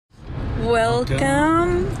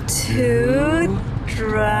Welcome to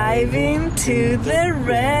Driving to the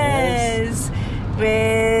Res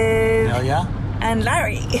with Inelia and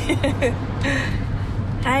Larry.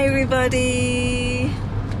 Hi, everybody.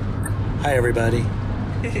 Hi, everybody.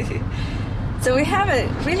 So we have a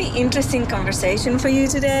really interesting conversation for you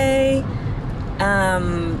today.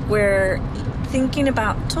 We're talking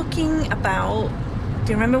about, do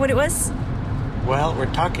you remember what it was? Well,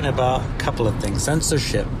 we're talking about a couple of things.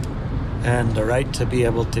 Censorship and the right to be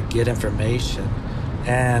able to get information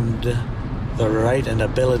and the right and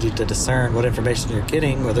ability to discern what information you're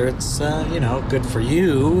getting, whether it's, good for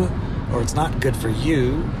you or it's not good for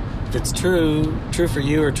you. If it's true for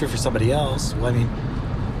you or true for somebody else. Well, I mean,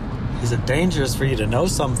 is it dangerous for you to know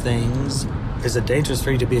some things? Is it dangerous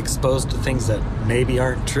for you to be exposed to things that maybe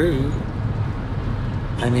aren't true?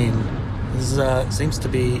 I mean, this seems to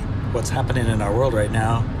be what's happening in our world right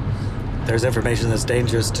now. There's information that's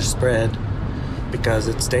dangerous to spread because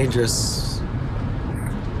it's dangerous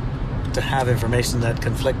to have information that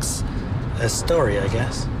conflicts a story, I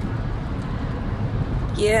guess.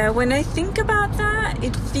 Yeah, when I think about that,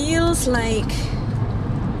 it feels like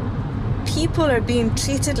people are being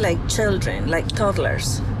treated like children, like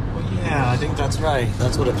toddlers. Well, yeah, I think that's right.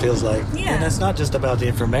 That's what it feels like. Yeah. And it's not just about the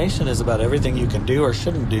information, it's about everything you can do or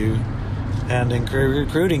shouldn't do, and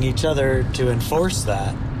recruiting each other to enforce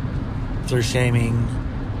that through shaming,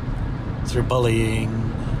 through bullying,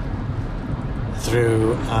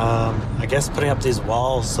 through, I guess, putting up these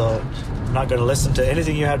walls. So I'm not going to listen to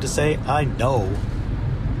anything you have to say. I know.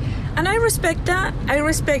 And I respect that. I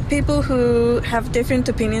respect people who have different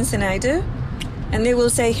opinions than I do. And they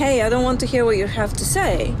will say, hey, I don't want to hear what you have to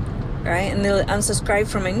say, right? And they'll unsubscribe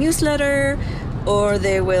from my newsletter, or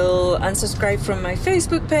they will unsubscribe from my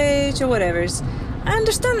Facebook page or whatever. I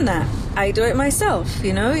understand that. I do it myself,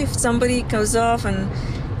 if somebody goes off and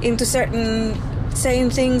into saying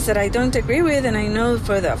things that I don't agree with and I know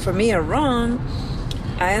for me are wrong,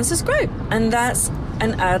 I unsubscribe. And that's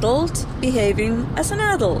an adult behaving as an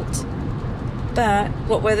adult. But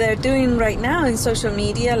what they're doing right now in social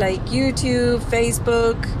media, like YouTube,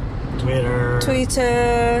 Facebook, Twitter,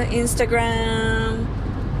 Instagram,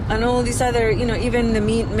 and all these other, even the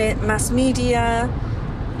mass media,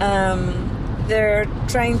 they're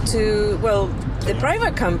trying to, the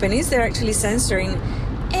private companies, they're actually censoring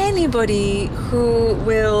anybody who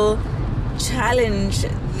will challenge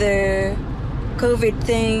the COVID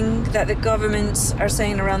thing that the governments are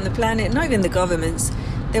saying around the planet. Not even the governments,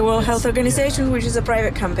 the World Health Organization, which is a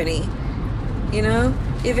private company,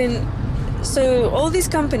 so all these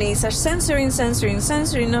companies are censoring,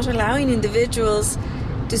 not allowing individuals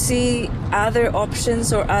to see other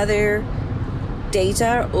options or other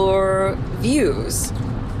data or views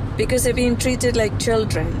because they're being treated like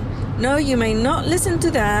children. No, you may not listen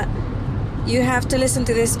to that. You have to listen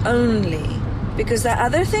to this only because that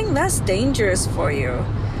other thing, that's dangerous for you.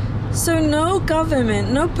 So no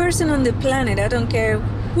government, no person on the planet, I don't care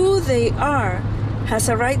who they are, has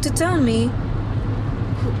a right to tell me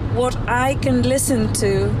what I can listen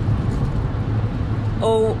to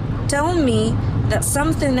or tell me that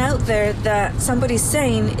something out there that somebody's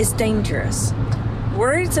saying is dangerous.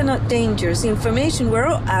 Words are not dangerous. Information, we're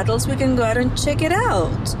all adults, we can go out and check it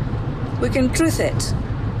out. We can truth it.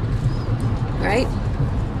 Right?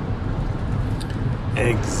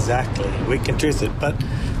 Exactly. We can truth it. But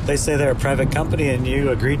they say they're a private company and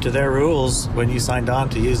you agreed to their rules when you signed on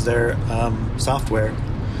to use their software.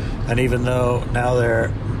 And even though now they're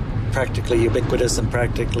practically ubiquitous and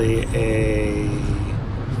practically a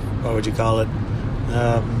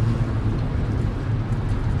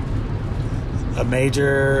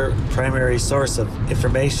major primary source of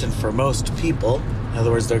information for most people. In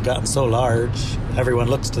other words, they've gotten so large, everyone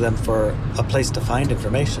looks to them for a place to find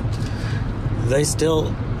information. They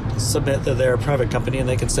still submit that they're a private company and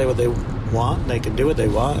they can say what they want, and they can do what they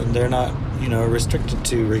want, and they're not, restricted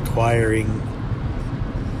to requiring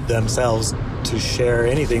themselves to share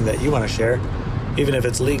anything that you want to share, even if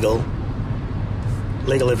it's legal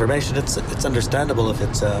information. It's understandable if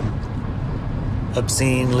it's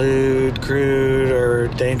obscene, lewd, crude, or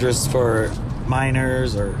dangerous for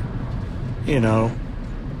minors, or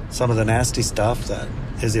some of the nasty stuff that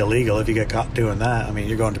is illegal. If you get caught doing that, I mean,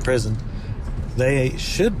 you're going to prison. They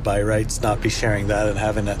should by rights not be sharing that and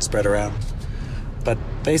having that spread around. But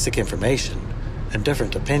basic information and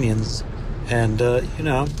different opinions and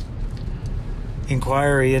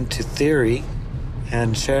inquiry into theory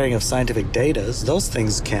and sharing of scientific data, those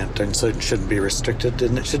things can't and so shouldn't be restricted,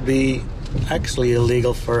 and it should be actually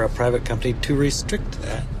illegal for a private company to restrict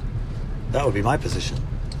that. That would be my position.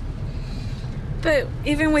 But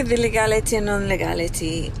even with the legality and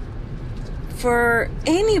non-legality, for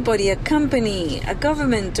anybody, a company, a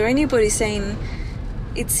government, or anybody saying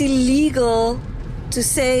it's illegal to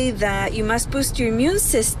say that you must boost your immune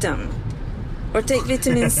system or take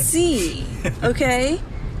vitamin C, okay?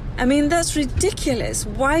 I mean, that's ridiculous.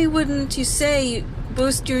 Why wouldn't you say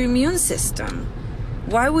boost your immune system?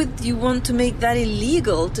 Why would you want to make that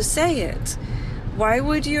illegal to say it? Why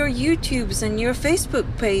would your YouTubes and your Facebook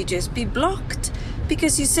pages be blocked?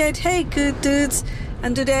 Because you said, hey, good dudes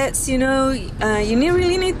and dudettes, you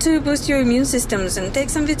really need to boost your immune systems and take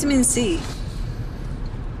some vitamin C.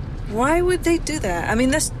 Why would they do that? I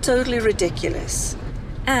mean, that's totally ridiculous.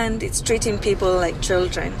 And it's treating people like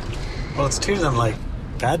children. Well, it's treating them like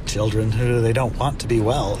bad children who they don't want to be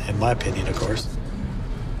well, in my opinion, of course.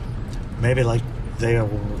 Maybe like they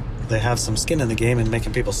have some skin in the game in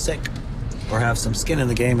making people sick, or have some skin in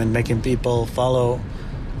the game in making people follow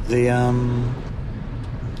the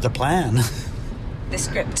plan. The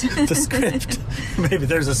script. The script. Maybe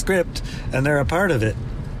there's a script and they're a part of it.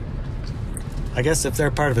 I guess if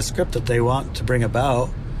they're part of a script that they want to bring about,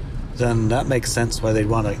 then that makes sense why they'd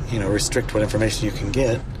want to, restrict what information you can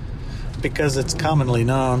get. Because it's commonly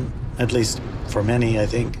known, at least for many, I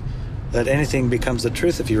think, that anything becomes the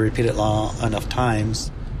truth if you repeat it enough times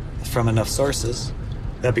from enough sources.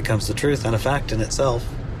 That becomes the truth and a fact in itself,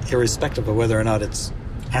 irrespective of whether or not it's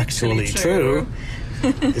actually true.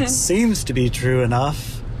 It seems to be true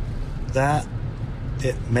enough that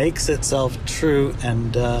it makes itself true,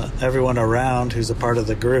 and everyone around who's a part of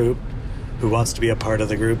the group, who wants to be a part of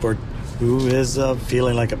the group, or who is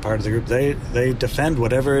feeling like a part of the group, they defend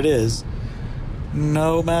whatever it is,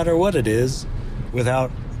 no matter what it is, without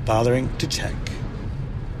bothering to check.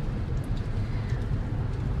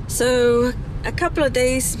 So a couple of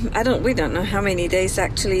days, we don't know how many days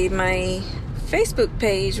actually, my Facebook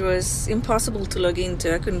page was impossible to log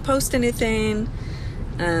into. I couldn't post anything.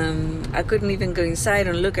 I couldn't even go inside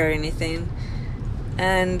and look at anything.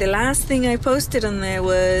 And the last thing I posted on there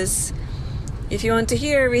was, if you want to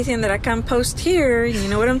hear everything that I can't post here, you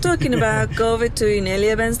know what I'm talking about, go over to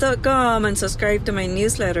ineliabenz.com and subscribe to my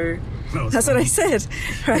newsletter. That's what I said,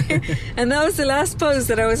 right? And that was the last post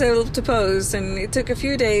that I was able to post, and it took a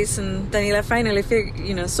few days, and Daniela finally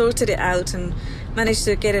sorted it out and managed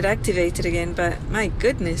to get it activated again. But my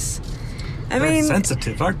goodness, They're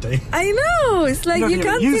sensitive, aren't they? I know. It's like you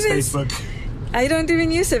can't use even Facebook. I don't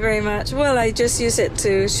even use it very much. Well, I just use it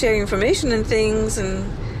to share information and things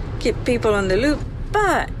and keep people on the loop.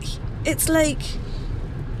 But it's like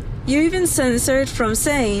you're even censored from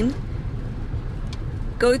saying,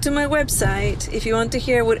 go to my website if you want to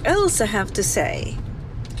hear what else I have to say.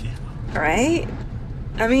 Yeah. Right?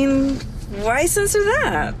 I mean, why censor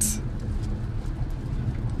that?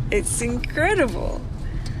 It's incredible.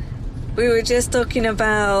 We were just talking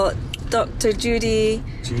about Dr. Judy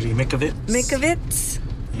Mikovits,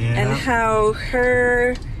 yeah, and how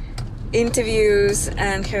her interviews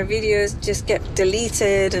and her videos just get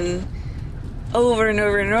deleted and over and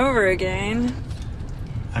over and over again.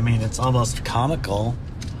 I mean, it's almost comical.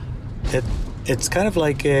 It's kind of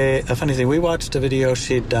like a funny thing. We watched a video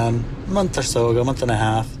she'd done a month or so ago, a month and a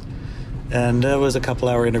half, and it was a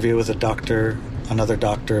couple-hour interview with another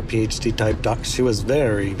doctor, a PhD type doctor. She was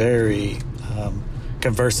very, very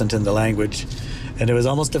conversant in the language, and it was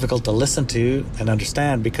almost difficult to listen to and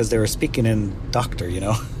understand because they were speaking in doctor,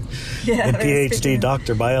 Yeah, in PhD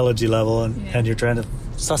doctor biology level, and you're trying to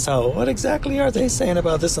suss out what exactly are they saying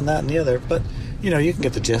about this and that and the other. But you can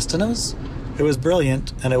get the gist, and it was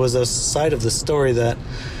brilliant, and it was a side of the story that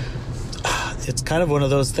it's kind of one of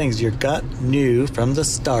those things. Your gut knew from the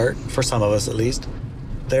start, for some of us at least,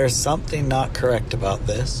 there's something not correct about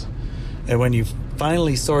this. And when you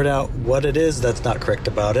finally sort out what it is that's not correct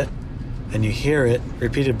about it, and you hear it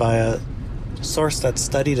repeated by a source that's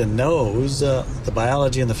studied and knows the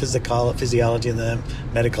biology and the physiology and the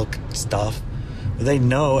medical stuff, they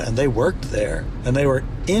know, and they worked there, and they were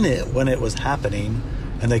in it when it was happening,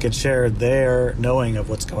 and they could share their knowing of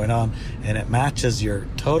what's going on, and it matches your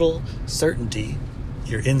total certainty,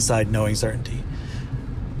 your inside knowing certainty.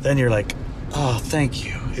 Then you're like, oh, thank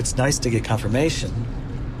you. It's nice to get confirmation,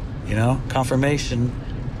 confirmation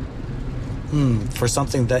for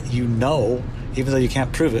something that even though you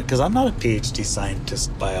can't prove it, because I'm not a PhD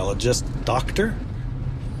scientist, biologist, doctor,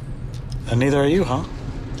 and neither are you, huh?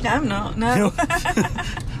 I'm not, no.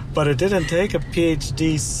 But it didn't take a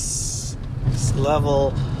PhD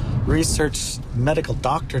level research medical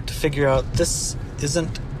doctor to figure out this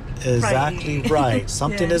isn't exactly right.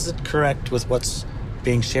 Something isn't correct with what's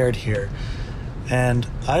being shared here. And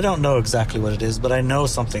I don't know exactly what it is, but I know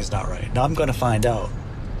something's not right. Now I'm going to find out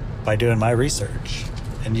by doing my research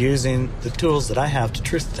and using the tools that I have to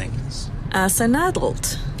truth things. as an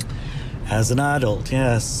adult. As an adult,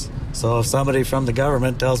 yes. So if somebody from the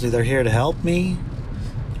government tells me they're here to help me,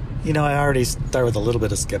 I already start with a little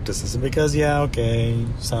bit of skepticism because, okay,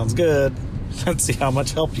 sounds good. Let's see how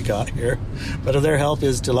much help you got here. But if their help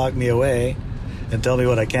is to lock me away and tell me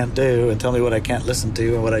what I can't do and tell me what I can't listen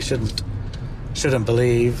to and what I shouldn't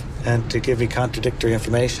believe and to give me contradictory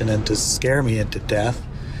information and to scare me into death,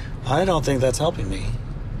 I don't think that's helping me.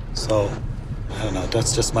 So, I don't know.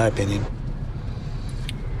 That's just my opinion.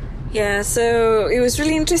 Yeah, so it was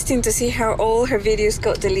really interesting to see how all her videos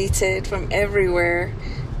got deleted from everywhere.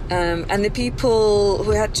 And the people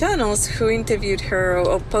who had channels who interviewed her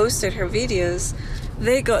or posted her videos,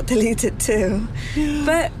 they got deleted too. Yeah.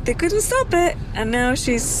 But they couldn't stop it. And now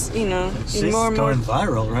she's, she's in more and more... going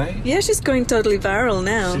viral, right? Yeah, she's going totally viral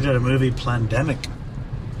now. She did a movie, Plandemic.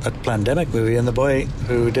 A Plandemic movie. And the boy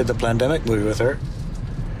who did the Plandemic movie with her,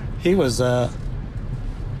 he was...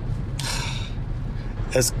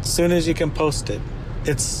 as soon as you can post it,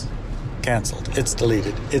 it's canceled, it's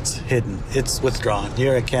deleted, it's hidden, it's withdrawn.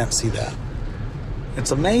 I can't see that.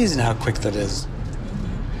 It's amazing how quick that is.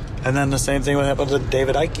 Mm-hmm. And then the same thing would happen to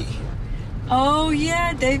David Icke. Oh,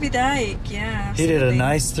 yeah, David Icke, yeah. Absolutely. He did a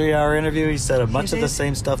nice 3-hour interview. He said a bunch of the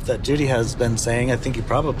same stuff that Judy has been saying. I think he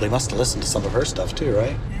probably must have listened to some of her stuff too,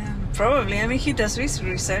 right? Yeah, probably. I mean, he does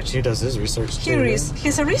research. He does his research too.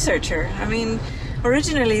 He's a researcher. I mean,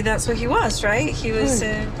 originally that's what he was, right? He was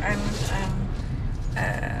a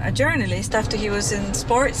journalist. After he was in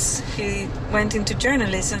sports, he went into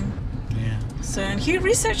journalism. Yeah. So, and he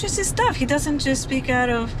researches his stuff. He doesn't just speak out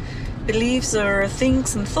of beliefs or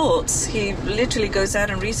thinks and thoughts. He literally goes out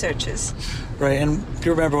and researches. Right, and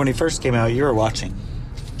you remember when he first came out, you were watching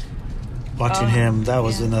him. That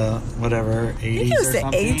was in the, 80s I think it was or the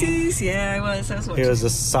something. 80s. Yeah, I was watching. He was a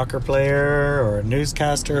soccer player or a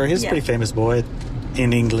newscaster. He's a pretty famous boy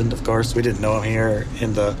in England, of course. We didn't know him here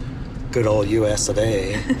in the good old US of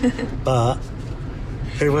A. But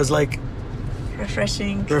it was like...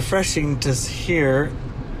 Refreshing to hear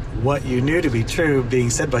what you knew to be true being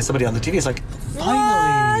said by somebody on the TV. It's like,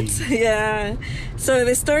 finally! What? Yeah. So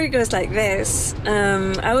the story goes like this.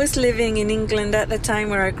 I was living in England at the time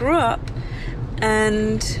where I grew up,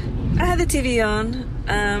 and I had the TV on.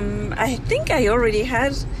 I think I already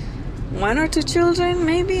had 1 or 2 children,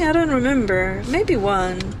 maybe. I don't remember. Maybe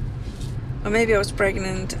 1. Or maybe I was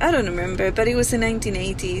pregnant. I don't remember. But it was the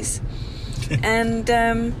 1980s. And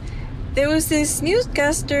there was this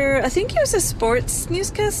newscaster, I think he was a sports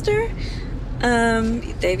newscaster,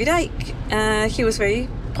 David Icke. He was very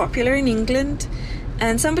popular in England.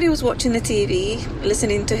 And somebody was watching the TV,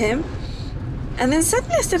 listening to him. And then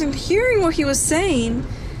suddenly I started hearing what he was saying.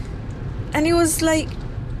 And he was like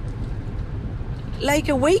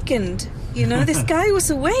awakened. This guy was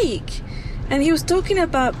awake. And he was talking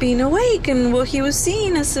about being awake and what he was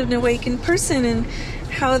seeing as an awakened person and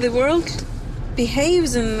how the world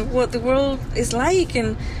behaves and what the world is like.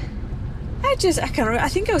 And I can't remember. I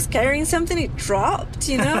think I was carrying something. It dropped,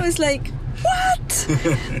 It's like, what?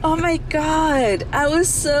 Oh my God. I was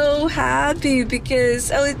so happy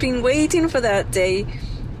because I had been waiting for that day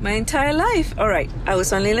my entire life. All right. I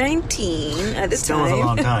was only 19 at the time. Still was a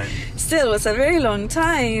long time. Still was a very long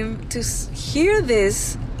time to hear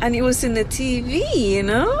this. And it was in the TV,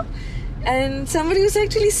 And somebody was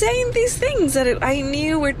actually saying these things that I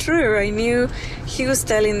knew were true. I knew he was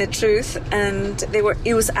telling the truth, and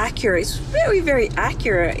it was accurate. It was very, very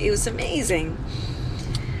accurate. It was amazing.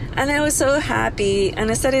 And I was so happy, and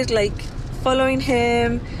I started following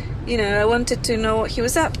him. I wanted to know what he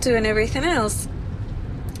was up to and everything else.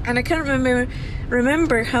 And I can't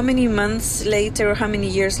remember how many months later or how many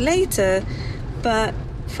years later, but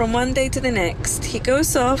from one day to the next, he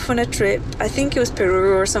goes off on a trip. I think it was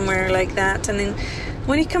Peru or somewhere like that. And then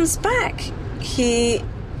when he comes back,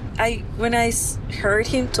 when I heard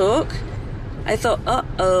him talk, I thought,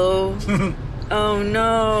 uh-oh, oh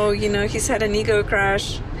no, he's had an ego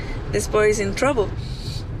crash. This boy's in trouble.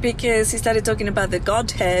 Because he started talking about the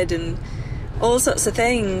Godhead and all sorts of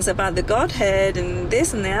things about the Godhead and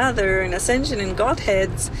this and the other and Ascension and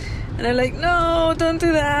Godheads. And I'm like, no, don't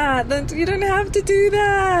do that. You don't have to do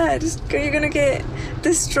that. You're going to get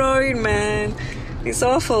destroyed, man. It's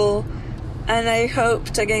awful. And I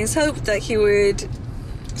hoped against hope that he would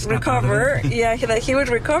recover. Yeah, that he would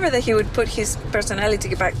recover, that he would put his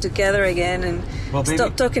personality back together again and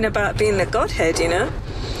stop talking about being the Godhead,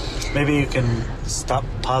 Maybe you can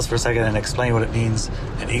pause for a second and explain what it means,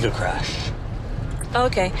 an ego crash.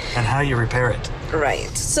 Okay. And how you repair it. Right.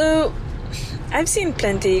 So I've seen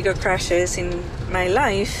plenty ego crashes in my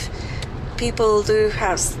life. People do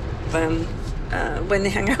have them when they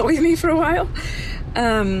hang out with me for a while.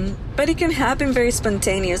 But it can happen very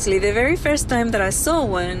spontaneously. The very first time that I saw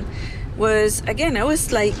one was, again, I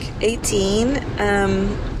was like 18,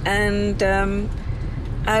 and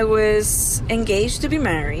I was engaged to be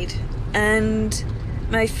married. And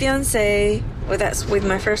my fiancé, well, that's with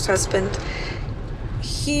my first husband,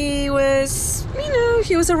 he was,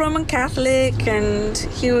 he was a Roman Catholic, and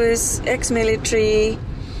he was ex-military,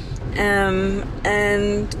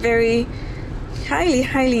 and very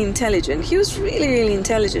highly intelligent. He was really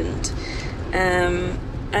intelligent.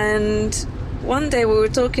 And one day we were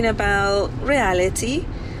talking about reality,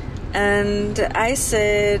 and I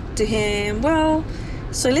said to him, well,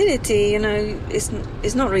 solidity,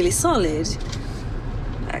 is not really solid.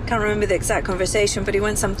 I can't remember the exact conversation, but it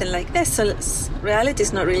went something like this. So reality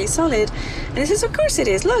is not really solid. And he says, of course it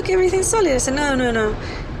is. Look, everything's solid. I said, no.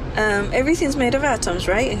 Everything's made of atoms,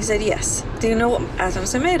 right? And he said, yes. Do you know what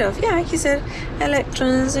atoms are made of? Yeah. He said,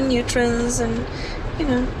 electrons and neutrons, and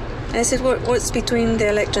And I said, what's between the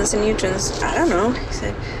electrons and neutrons? I don't know. He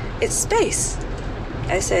said, it's space.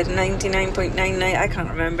 I said 99.99. I can't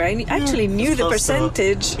remember. I actually knew the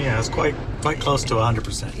percentage. It's quite close to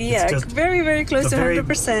 100%. Yeah, it's just very close to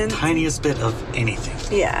 100%. Tiniest bit of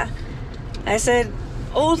anything. Yeah. I said,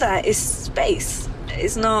 all that is space.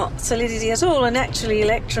 It's not solidity at all. And actually,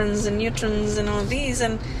 electrons and neutrons and all these,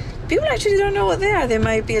 and people actually don't know what they are. There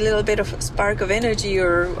might be a little bit of a spark of energy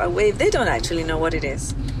or a wave. They don't actually know what it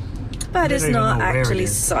is. But it's not actually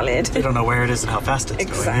solid. They don't know where it is and how fast it's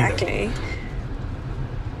exactly. going either.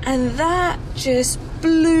 And that just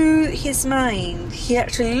blew his mind. He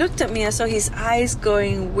actually looked at me. I saw his eyes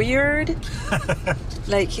going weird,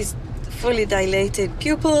 like his fully dilated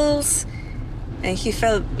pupils, and he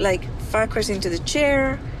fell like backwards into the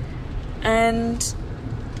chair. And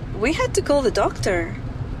we had to call the doctor.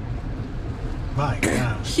 My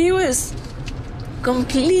God. He was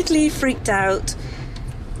completely freaked out,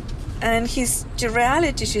 and his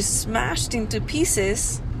reality just smashed into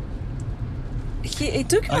pieces. It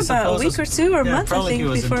took him about a week or two or a month, I think, he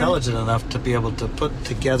was before... intelligent enough to be able to put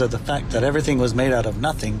together the fact that everything was made out of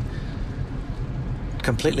nothing.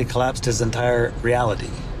 Completely collapsed his entire reality.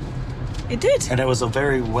 It did. And it was a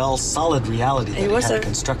very solid reality that he had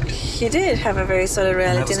constructed. He did have a very solid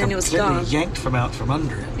reality, and then it was gone. Completely yanked from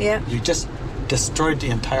under him. Yeah. You just destroyed the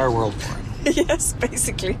entire world for him. Yes,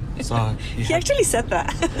 basically. So he actually said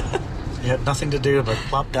that. He had nothing to do but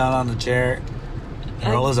plop down on the chair,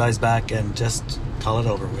 and roll his eyes back, and just call it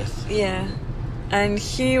over with. Yeah. And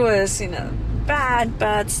he was in a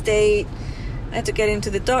bad state. I had to get him to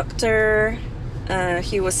the doctor.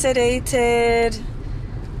 He was sedated.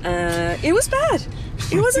 It was bad.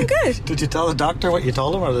 It wasn't good. Did you tell the doctor what you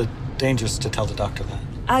told him, or was it dangerous to tell the doctor that?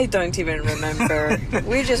 I don't even remember.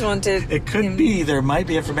 We just wanted... It could be. There might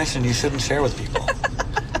be information you shouldn't share with people.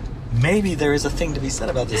 Maybe there is a thing to be said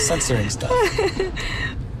about this censoring stuff.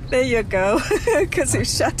 There you go. Because it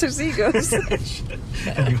shatters egos.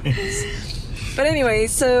 Anyways. But anyway,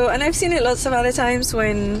 and I've seen it lots of other times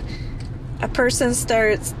when a person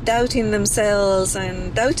starts doubting themselves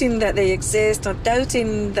and doubting that they exist, or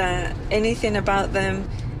doubting that anything about them,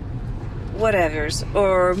 whatever's,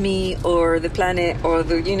 or me, or the planet, or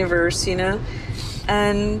the universe,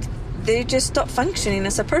 and they just stop functioning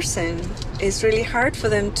as a person. It's really hard for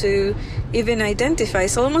them to even identify.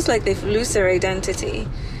 It's almost like they lose their identity,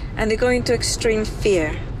 and they go into extreme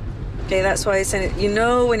fear. Okay, that's why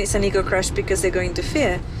when it's an ego crash, because they go into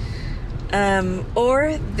fear.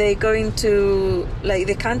 Or they go into,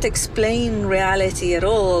 they can't explain reality at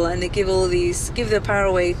all, and they give their power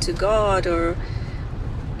away to God or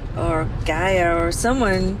Gaia or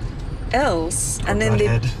someone else, and then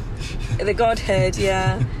the Godhead,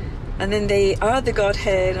 yeah, and then they are the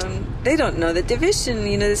Godhead, and they don't know the division,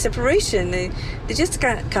 the separation. They just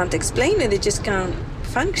can't explain it. They just can't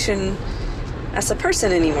function as a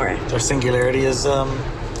person anymore. Their singularity is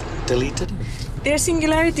deleted. Their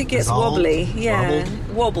singularity gets wobbly,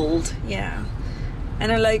 wobbled, yeah.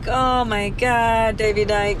 And I'm like, oh my God, David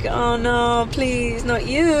Icke, oh no, please, not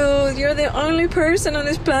you. You're the only person on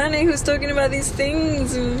this planet who's talking about these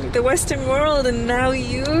things in the Western world, and now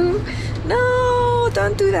you? No,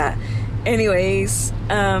 don't do that. Anyways,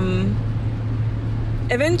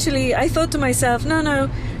 eventually I thought to myself, no,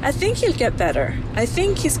 I think he'll get better. I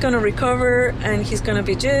think he's going to recover, and he's going to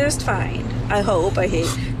be just fine. I hope, I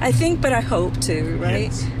think, but I hope too,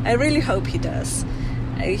 right? Yes. I really hope he does.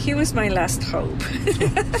 He was my last hope.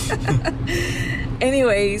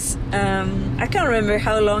 Anyways, I can't remember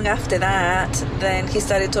how long after that, then he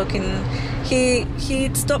started talking. He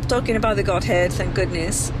stopped talking about the Godhead, thank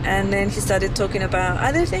goodness, and then he started talking about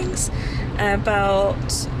other things,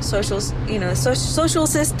 about social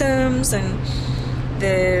systems, and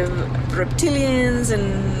the reptilians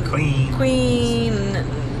and Queen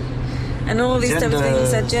and all these type of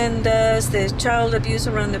things, agendas, the child abuse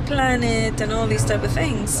around the planet, and all these type of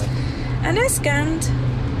things. And I scanned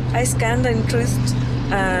and truthed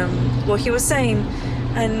what he was saying,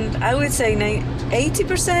 and I would say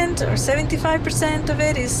 80% or 75% of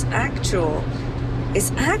it is actual.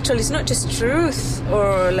 It's actual. It's not just truth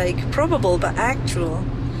or like probable, but actual.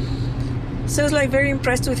 So I was like very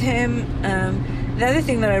impressed with him. The other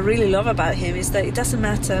thing that I really love about him is that it doesn't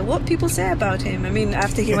matter what people say about him. I mean,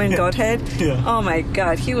 after he went Godhead, oh my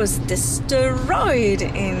God, he was destroyed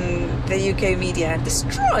in the UK media.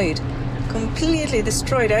 Destroyed. Completely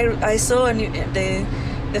destroyed. I saw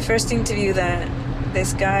the first interview that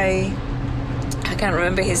this guy, I can't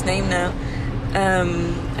remember his name now,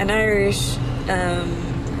 an Irish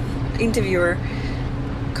interviewer,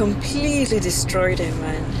 completely destroyed him,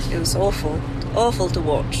 man. It was awful to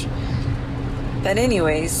watch. But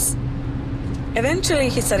anyways, eventually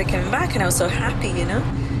he started coming back, and I was so happy, you know.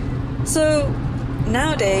 So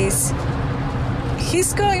nowadays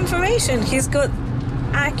he's got information. He's got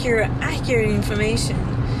accurate information,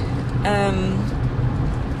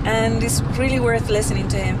 and it's really worth listening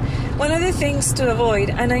to him. One of the things to avoid,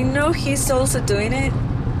 and I know he's also doing it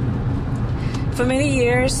for many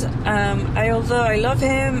years, although I love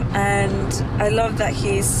him and I love that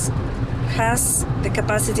has the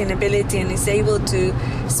capacity and ability and is able to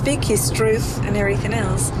speak his truth and everything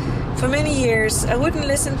else. For many years I wouldn't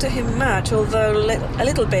listen to him much, although a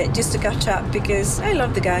little bit, just to catch up, because I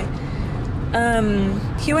love the guy.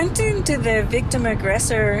 He went into the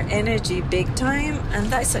victim-aggressor energy big time, and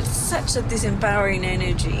that's such a disempowering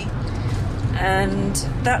energy. And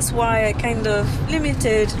that's why I kind of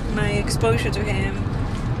limited my exposure to him,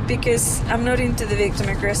 because I'm not into the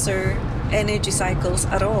victim-aggressor energy cycles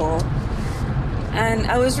at all. And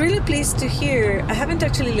I was really pleased to hear, I haven't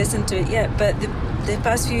actually listened to it yet, but the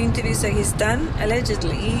past few interviews that he's done,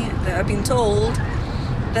 allegedly, that I've been told,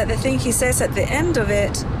 that the thing he says at the end of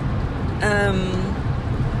it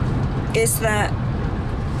is that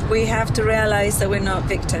we have to realize that we're not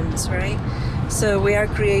victims, right? So we are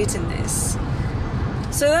creating this.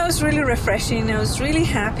 So that was really refreshing. I was really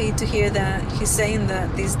happy to hear that he's saying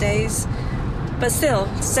that these days. But still,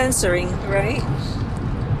 censoring, right?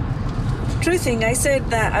 Truthing, I said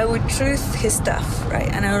that I would truth his stuff, right?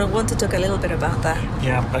 And I want to talk a little bit about that.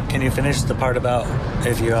 Yeah, but can you finish the part about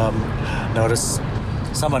if you notice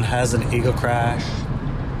someone has an ego crash,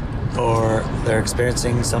 or they're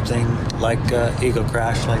experiencing something like ego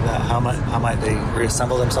crash like that, how might they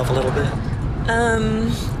reassemble themselves a little bit?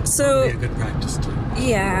 So that'd be a good practice too.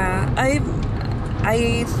 Yeah,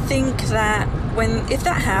 I think that if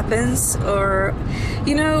that happens, or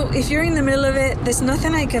if you're in the middle of it, there's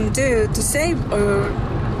nothing I can do to say, or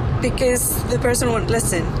because the person won't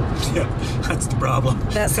listen. Yeah, that's the problem.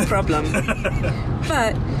 That's the problem.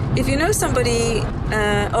 But if you know somebody,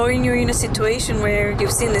 or you're in a situation where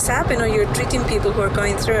you've seen this happen, or you're treating people who are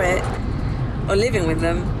going through it, or living with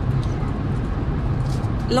them,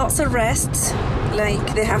 lots of rest,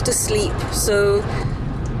 like they have to sleep. So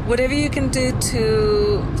whatever you can do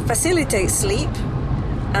to facilitate sleep,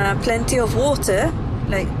 plenty of water,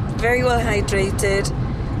 like very well hydrated,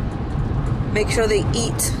 make sure they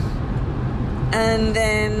eat, and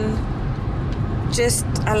then just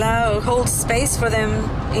hold space for them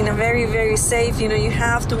in a very, very safe, you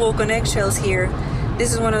have to walk on eggshells here.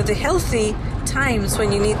 This is one of the healthy times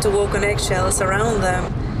when you need to walk on eggshells around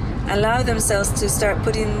them. Allow themselves to start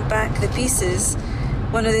putting back the pieces.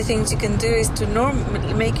 One of the things you can do is to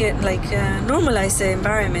make it normalize the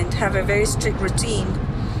environment, have a very strict routine.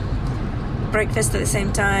 Breakfast at the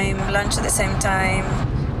same time, lunch at the same time,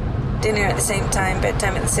 dinner at the same time,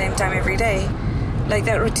 bedtime at the same time every day. Like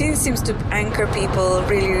that routine seems to anchor people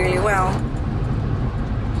really, really well.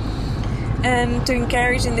 And to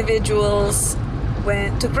encourage individuals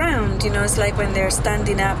to ground, it's like when they're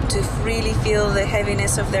standing up, to really feel the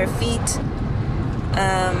heaviness of their feet.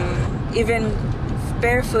 Even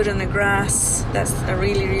barefoot on the grass, that's a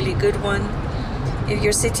really, really good one. If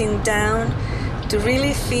you're sitting down, to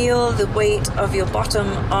really feel the weight of your bottom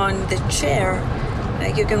on the chair.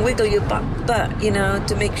 Like you can wiggle your butt,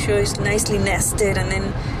 to make sure it's nicely nested, and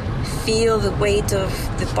then feel the weight of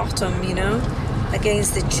the bottom,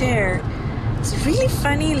 against the chair. It's really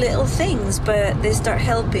funny little things, but they start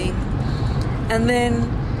helping. And then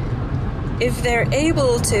if they're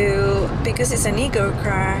able to, because it's an ego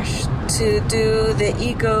crash, to do the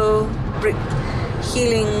ego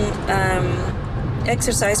healing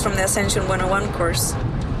exercise from the Ascension 101 course.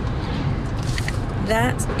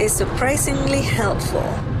 That is surprisingly helpful,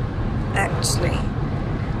 actually.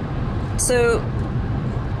 So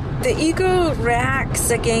the ego reacts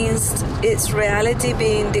against its reality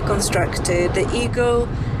being deconstructed. The ego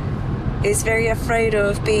is very afraid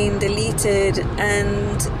of being deleted,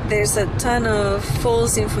 and there's a ton of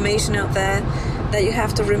false information out there that you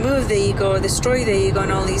have to remove the ego or destroy the ego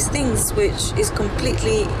and all these things, which is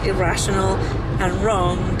completely irrational and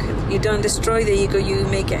wrong. You don't destroy the ego, you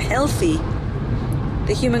make it healthy.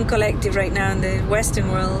 The human collective right now in the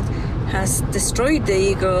Western world has destroyed the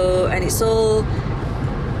ego, and it's all...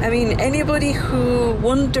 I mean, anybody who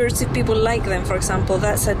wonders if people like them, for example,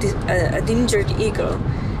 that's an injured ego.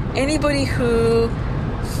 Anybody who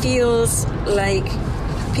feels like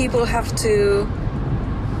people have to...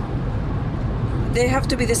 They have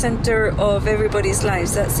to be the center of everybody's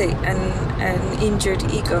lives, that's an injured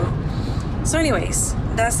ego. So anyways,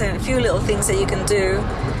 that's a few little things that you can do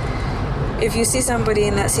if you see somebody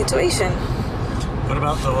in that situation. What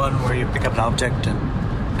about the one where you pick up an object and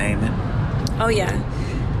name it? Oh yeah.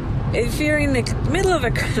 If you're in the middle of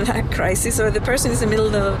that crisis, or the person is in the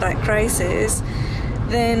middle of that crisis,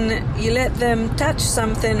 then you let them touch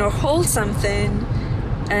something or hold something,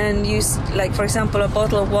 and use, like for example, a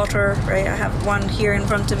bottle of water, right? I have one here in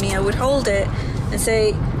front of me. I would hold it and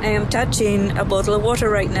say, I am touching a bottle of water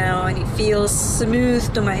right now, and it feels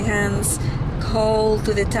smooth to my hands, cold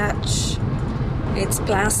to the touch. It's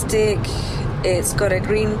plastic, it's got a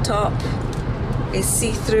green top, it's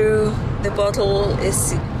see-through, the bottle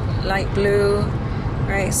is light blue,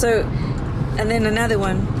 right? So, and then another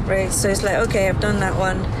one, right? So it's like, okay, I've done that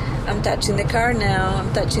one. I'm touching the car now.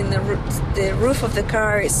 I'm touching the roof of the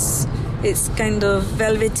car. It's kind of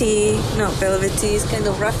velvety, not velvety. It's kind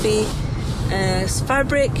of roughy. It's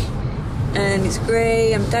fabric, and it's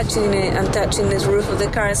grey. I'm touching it. I'm touching this roof of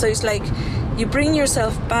the car. So it's like you bring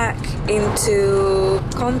yourself back into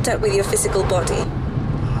contact with your physical body.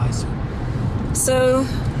 I see. So,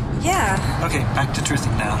 yeah. Okay, back to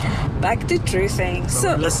truthing now. Back to truthing.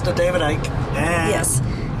 So listen to David Icke. And yes.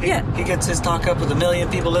 He gets his talk up with 1 million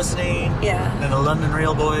people listening. Yeah. And the London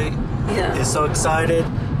Real Boy is so excited.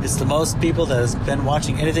 It's the most people that has been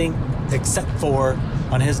watching anything except for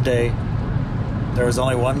on his day. There was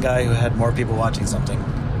only one guy who had more people watching something.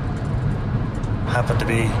 Happened to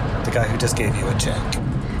be the guy who just gave you a check.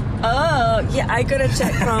 Oh, yeah, I got a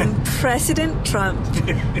check from President Trump.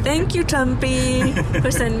 Thank you, Trumpy, for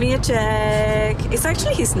sending me a check. It's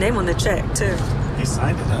actually his name on the check, too. He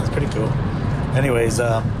signed it. That's pretty cool. Anyways,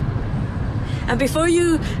 and before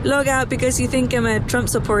you log out because you think I'm a Trump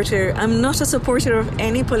supporter, I'm not a supporter of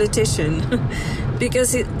any politician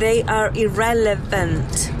because they are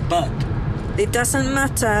irrelevant. But it doesn't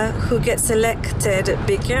matter who gets elected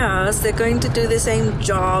because they're going to do the same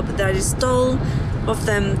job that is told of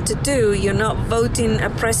them to do. You're not voting a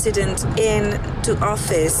president into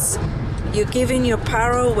office. You're giving your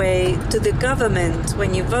power away to the government.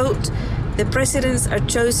 When you vote, the presidents are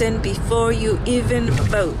chosen before you even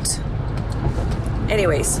vote.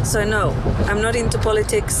 Anyways, so no, I'm not into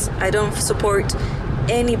politics. I don't support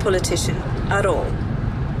any politician at all.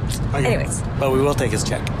 okay. Anyways. But we will take his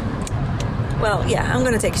check. Well, yeah, I'm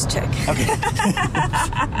going to take his check. Okay.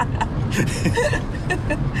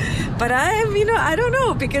 But I don't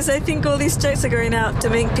know, because I think all these checks are going out to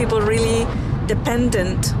make people really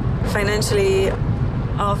dependent financially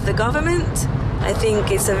of the government. I think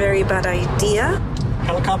it's a very bad idea.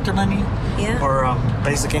 Helicopter money? Yeah. Or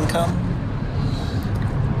basic income?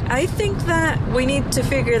 I think that we need to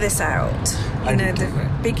figure this out.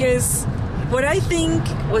 Because what I think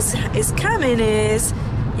is coming is,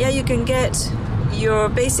 yeah, you can get your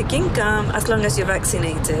basic income as long as you're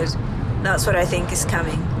vaccinated. That's what I think is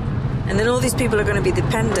coming. And then all these people are going to be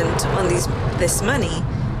dependent on this money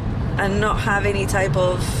and not have any type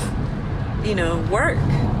of, work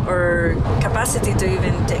or capacity to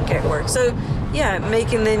even take care of work. So, yeah,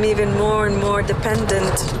 making them even more and more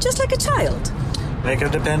dependent, just like a child. Make them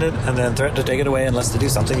dependent and then threaten to take it away unless they do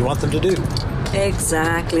something you want them to do.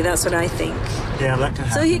 Exactly, that's what I think. Yeah, that can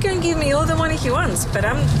happen. So he can give me all the money he wants, but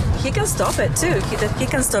he can stop it too. He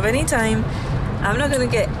can stop anytime. I'm not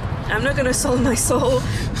gonna sell my soul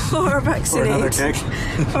or vaccinate. For another check?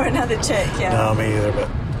 For another check, yeah. No, me either, but...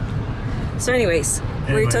 So anyways,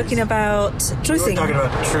 we're talking about truthing. We were talking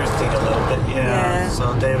about truthing a little bit, yeah.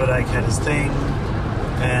 So David Icke had his thing,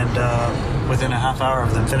 and within a half hour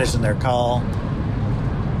of them finishing their call,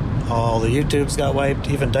 all the YouTubes got wiped.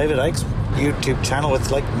 Even David Icke's YouTube channel with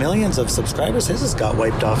like millions of subscribers, his has got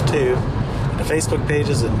wiped off too. And the Facebook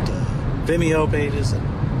pages and Vimeo pages and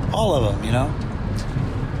all of them,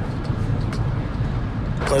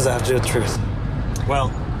 What does that have to do with truth? Well,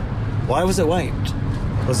 why was it wiped?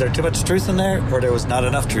 Was there too much truth in there, or there was not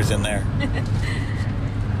enough truth in there?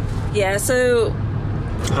 Yeah, so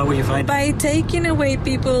How will you find it? By taking away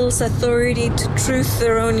people's authority to truth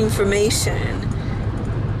their own information,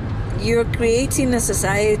 you're creating a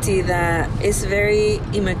society that is very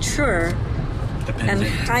immature and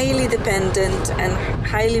highly dependent and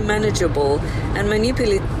highly manageable and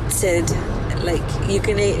manipulated. Like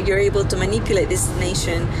you're able to manipulate this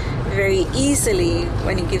nation very easily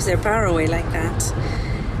when it gives their power away like that.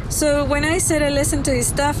 So when I said I listened to his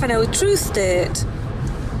stuff and I truthed it,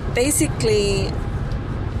 basically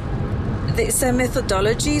it's a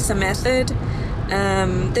methodology, it's a method.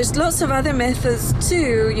 There's lots of other methods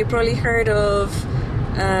too. You probably heard of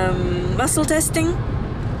muscle testing.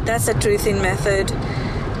 That's a truthing method.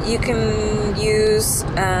 You can use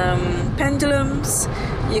pendulums.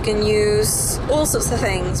 You can use all sorts of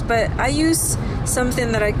things. But I use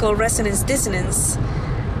something that I call resonance dissonance.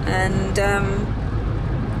 And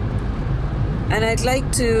I'd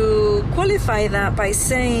like to qualify that by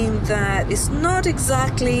saying that it's not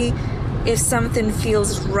exactly if something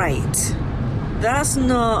feels right. That's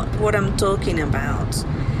not what I'm talking about.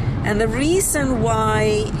 And the reason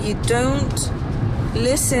why you don't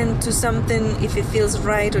listen to something if it feels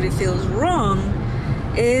right or it feels wrong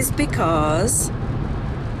is because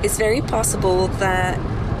it's very possible that,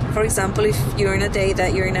 for example, if you're in a day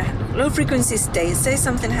that you're in a low frequency state, say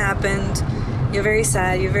something happened, you're very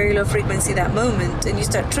sad, you're very low frequency that moment, and you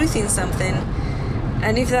start truthing something,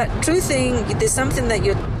 and if that truthing, there's something that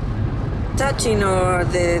you're touching or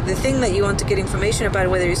the thing that you want to get information about,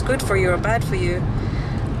 whether it's good for you or bad for you,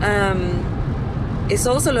 it's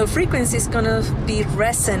also low frequency. It's going to be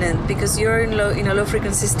resonant because you're in a low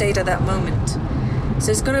frequency state at that moment.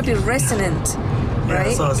 So it's going to be resonant, right?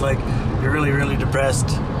 Yeah, so it's like you're really, really depressed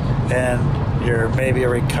and you're maybe a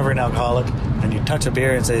recovering alcoholic and you touch a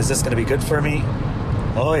beer and say, is this going to be good for me?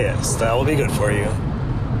 Oh yes, that will be good for you.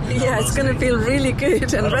 Yeah, it's going to feel really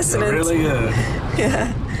good and resonant. Really good.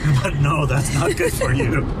 Yeah. But no, that's not good for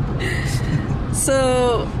you.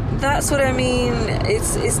 So that's what I mean.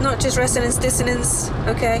 It's not just resonance dissonance,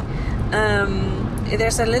 okay?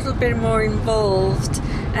 There's a little bit more involved,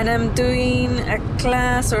 and I'm doing a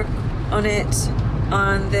class on it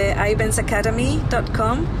on the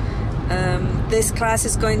ibensacademy.com. This class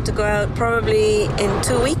is going to go out probably in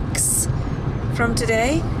 2 weeks from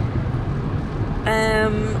today.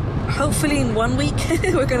 Hopefully in 1 week.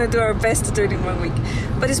 We're going to do our best to do it in 1 week.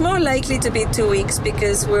 But it's more likely to be 2 weeks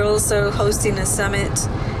because we're also hosting a summit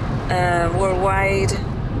worldwide.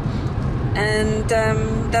 And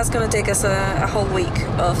that's going to take us a whole week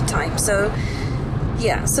of time. So,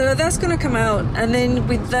 yeah. So that's going to come out. And then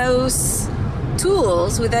with those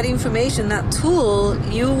tools, with that information, that tool,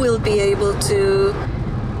 you will be able to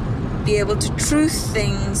truth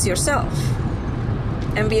things yourself.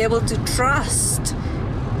 And be able to trust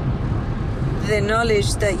the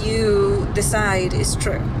knowledge that you decide is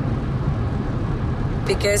true.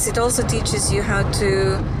 Because it also teaches you how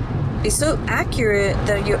to be so accurate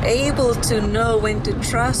that you're able to know when to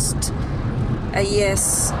trust a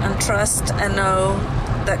yes and trust a no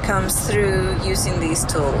that comes through using these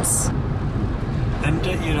tools. And,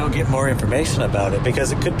 get more information about it,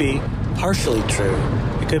 because it could be partially true.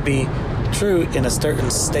 It could be true in a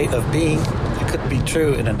certain state of being. It could be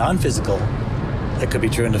true in a non-physical. It could be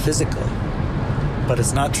true in the physical. But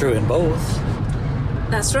it's not true in both.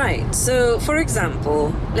 That's right. So, for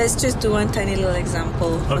example, let's just do one tiny little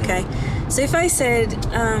example, okay? So if I said,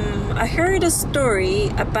 I heard a story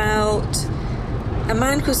about a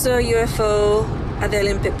man who saw a UFO at the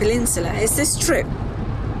Olympic Peninsula. Is this true?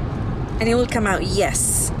 And it will come out,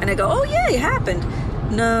 yes. And I go, oh yeah, it happened.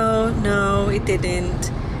 No, it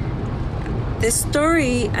didn't. The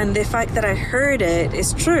story and the fact that I heard it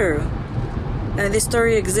is true. And the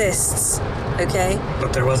story exists, okay?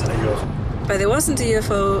 But there wasn't a UFO. But there wasn't a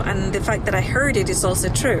UFO, and the fact that I heard it is also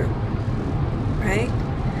true, right?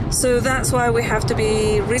 So that's why we have to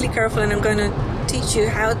be really careful, and I'm going to teach you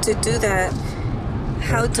how to do that,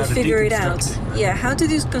 how to figure it out. Yeah, how to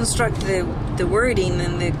deconstruct the wording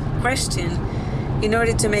and the question in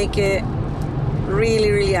order to make it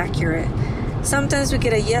really, really accurate. Sometimes we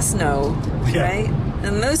get a yes-no, right?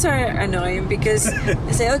 And those are annoying because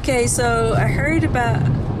I say, okay, so I heard about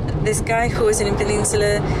this guy who was in Olympic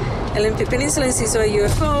Peninsula and he saw a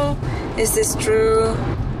UFO. Is this true?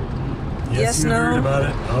 Yes, no. Heard about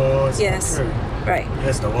it. Oh, it's yes. not true. Right.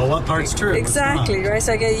 Yes, no. Well, what part's true? Exactly, right?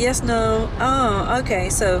 So I get yes, no. Oh, okay.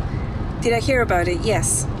 So did I hear about it?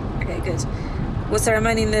 Yes. Okay, good. Was there a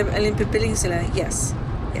man in the Olympic Peninsula? Yes.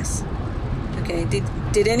 Okay.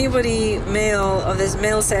 Did anybody of this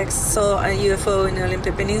male sex saw a UFO in the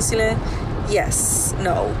Olympic Peninsula? Yes.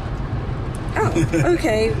 No. Oh,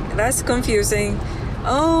 okay. That's confusing.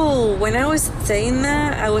 Oh, when I was saying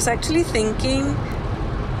that, I was actually thinking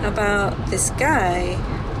about this guy,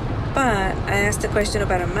 but I asked a question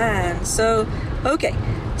about a man. So, okay.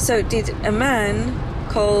 So, did a man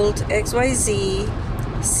called XYZ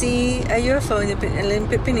see a UFO in the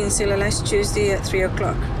Olympic Peninsula last Tuesday at 3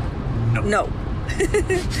 o'clock? No.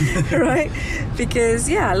 Right? Because,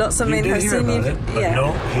 yeah, lots of men have seen it. Yeah.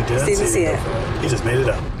 No, he didn't see it. He just made it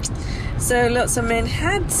up. So lots of men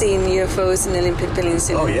had seen UFOs in the Olympic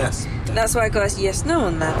Peninsula. Oh, yes. That's why I got yes-no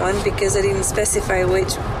on that one, because I didn't specify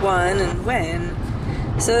which one and when.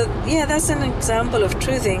 So, yeah, that's an example of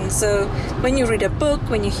truthing. So when you read a book,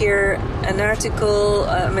 when you hear an article,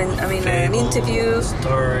 Fables, an interview,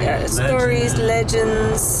 stories,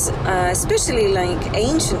 legends, especially like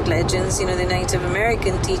ancient legends, the Native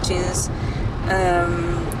American teachings,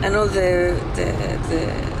 and all the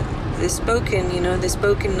spoken, the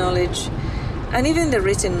spoken knowledge, and even the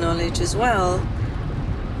written knowledge as well.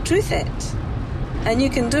 Truth it. And you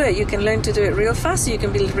can do it. You can learn to do it real fast. So you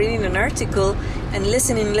can be reading an article and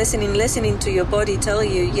listening to your body tell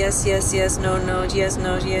you yes, no, yes,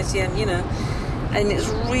 And it's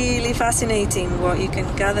really fascinating what you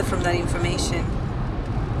can gather from that information.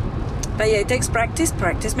 But yeah, it takes practice.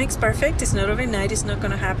 Practice makes perfect. It's not overnight. It's not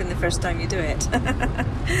going to happen the first time you do it.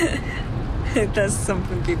 That's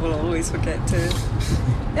something people always forget to.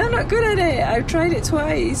 I'm not good at it. I've tried it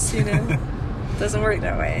twice, Doesn't work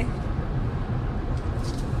that way.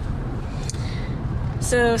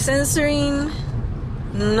 So censoring,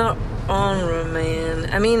 not on, man.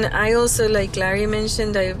 I mean, I also, like Larry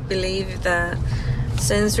mentioned, I believe that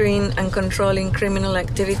censoring and controlling criminal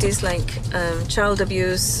activities like child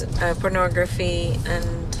abuse, pornography,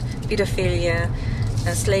 and pedophilia,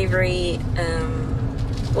 slavery,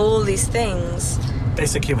 all these things.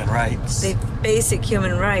 Basic human rights. The basic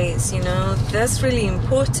human rights, that's really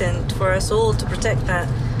important for us all to protect that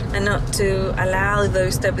and not to allow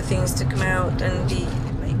those type of things to come out and be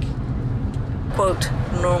like, quote,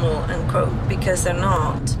 normal, unquote, because they're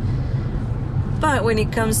not. But when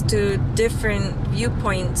it comes to different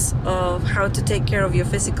viewpoints of how to take care of your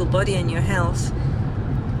physical body and your health,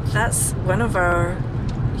 that's one of our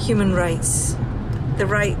human rights. The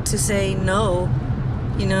right to say no,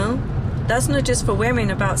 That's not just for women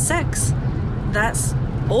about sex. That's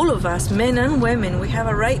all of us, men and women. We have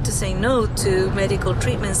a right to say no to medical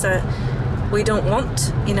treatments that we don't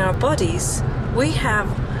want in our bodies. We have,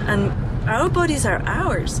 and our bodies are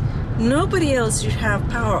ours. Nobody else should have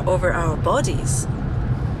power over our bodies.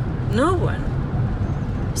 No one.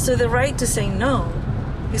 So the right to say no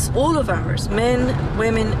is all of ours. Men,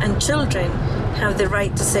 women, and children have the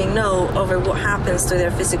right to say no over what happens to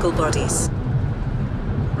their physical bodies.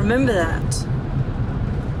 Remember that.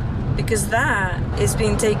 Because that is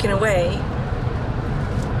being taken away,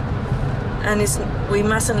 and we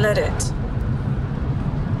mustn't let it.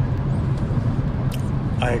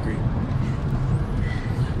 I agree.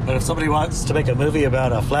 But if somebody wants to make a movie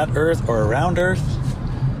about a flat Earth or a round Earth,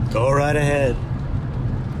 go right ahead.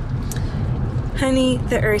 Honey,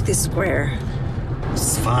 the Earth is square.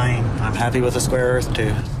 It's fine. I'm happy with a square Earth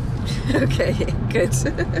too. Okay, good.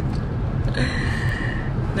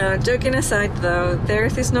 No, joking aside though, the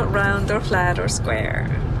Earth is not round or flat or square.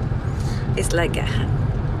 It's like a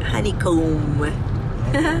honeycomb.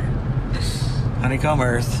 Honeycomb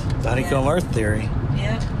Earth. The honeycomb Earth theory.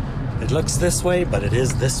 Yeah. It looks this way, but it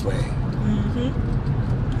is this way. Mm-hmm.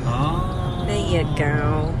 Oh. There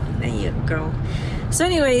you go. So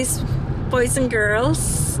anyways, boys and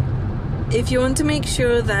girls, if you want to make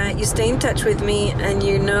sure that you stay in touch with me and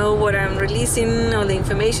you know what I'm releasing, all the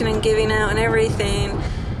information I'm giving out and everything,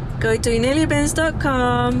 go to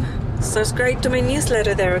ineliabenz.com, subscribe to my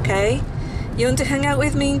newsletter there, okay? You want to hang out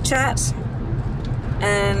with me, chat,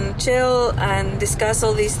 and chill and discuss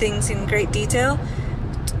all these things in great detail,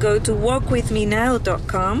 go to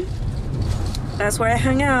walkwithmenow.com. That's where I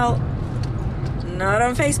hang out, not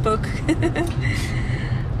on Facebook.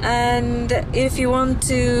 And if you want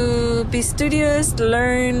to be studious,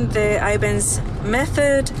 learn the iBenz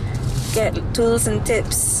method, get tools and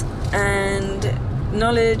tips and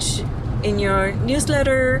knowledge in your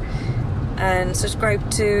newsletter, and subscribe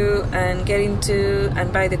to and get into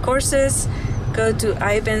and buy the courses, go to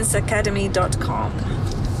ibenzacademy.com.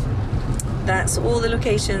 That's all the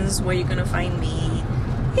locations where you're going to find me.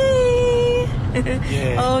 Yay!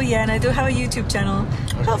 Yeah. Oh yeah, and I do have a YouTube channel.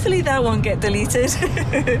 Okay. Hopefully that won't get deleted.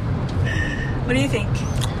 What do you think?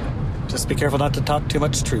 Just be careful not to talk too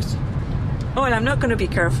much truth. Oh, well, I'm not going to be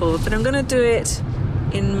careful, but I'm going to do it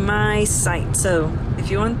in my site. So if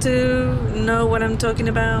you want to know what I'm talking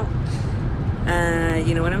about,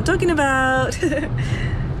 you know what I'm talking about.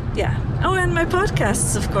 Yeah. Oh, and my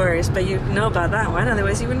podcasts, of course, but you know about that one,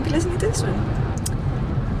 otherwise you wouldn't be listening to this one.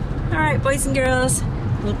 All right, boys and girls,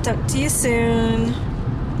 we'll talk to you soon.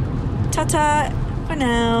 Ta-ta for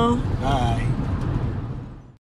now. Bye.